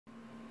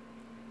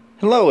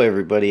Hello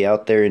everybody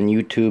out there in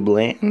YouTube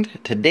land.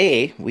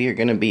 Today we are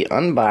going to be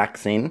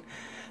unboxing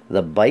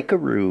the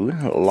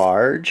Bikeroo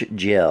large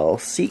gel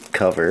seat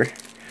cover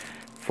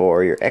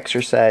for your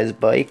exercise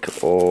bike,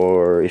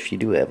 or if you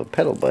do have a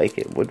pedal bike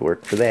it would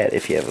work for that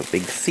if you have a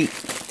big seat.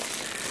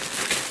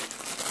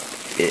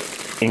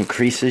 It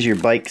increases your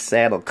bike's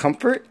saddle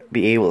comfort,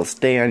 be able to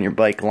stay on your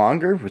bike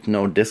longer with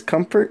no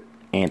discomfort,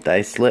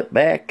 anti-slip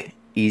back,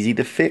 easy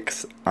to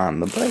fix on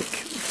the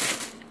bike.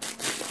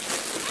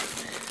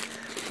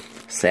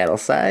 Saddle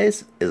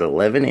size is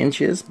 11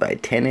 inches by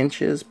 10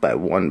 inches by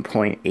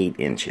 1.8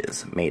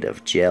 inches, made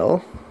of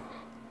gel,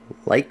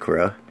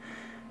 lycra,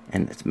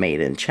 and it's made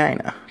in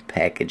China.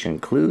 Package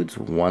includes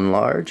one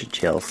large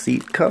gel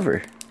seat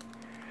cover.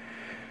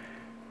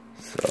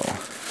 So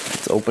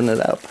let's open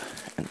it up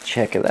and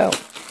check it out.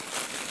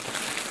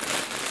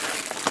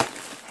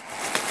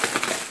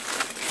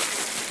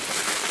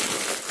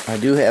 I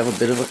do have a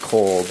bit of a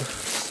cold,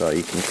 so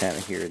you can kind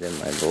of hear it in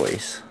my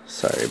voice.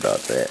 Sorry about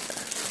that.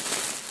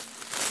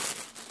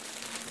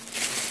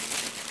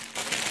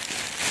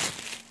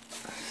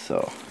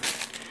 So,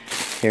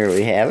 here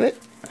we have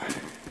it.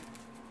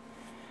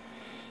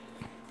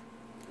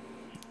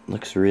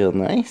 Looks real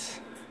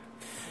nice.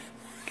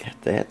 Got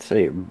that so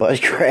your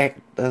bike rack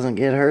doesn't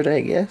get hurt,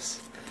 I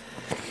guess.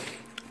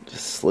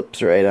 Just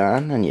slips right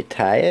on and you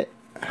tie it.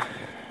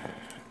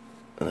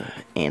 The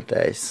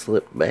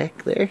anti-slip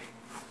back there.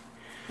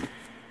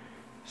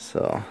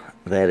 So,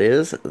 that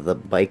is the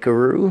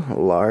Bikeroo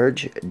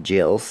large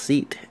gel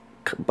seat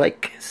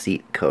bike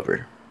seat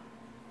cover.